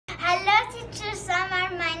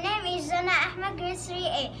grade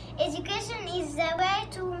 3A. Education is the way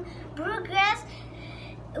to progress.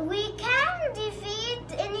 We can defeat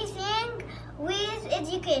anything with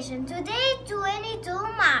education. Today, 22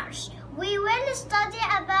 March, we will study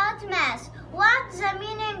about mass. What's the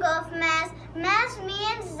meaning of mass? Mass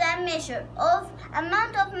means the measure of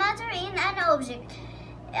amount of matter in an object.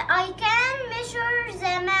 I can measure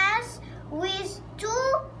the mass with 2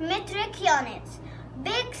 metric units.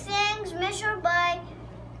 Big things measured by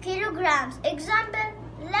kilograms. Example,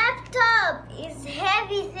 laptop is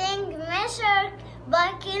heavy thing measured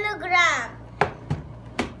by kilogram.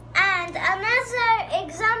 And another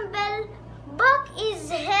example, book is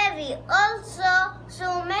heavy also,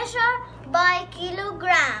 so measured by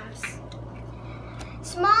kilograms.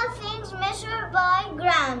 Small things measured by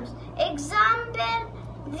grams. Example,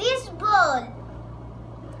 this ball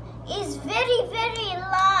is very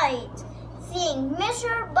light thing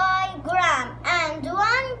measured by gram. And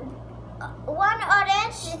one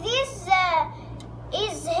orange, this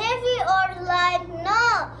is heavy or light?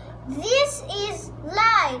 No, this is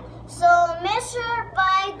light, so measured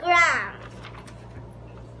by gram.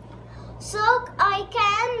 So I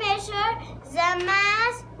can measure the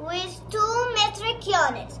mass with 2 metric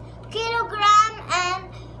units, kilogram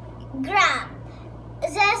and gram. The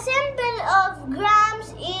symbol of grams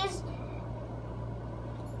is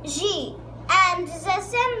G, and the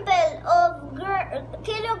symbol of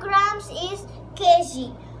kilograms is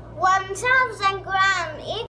kg. 1000 grams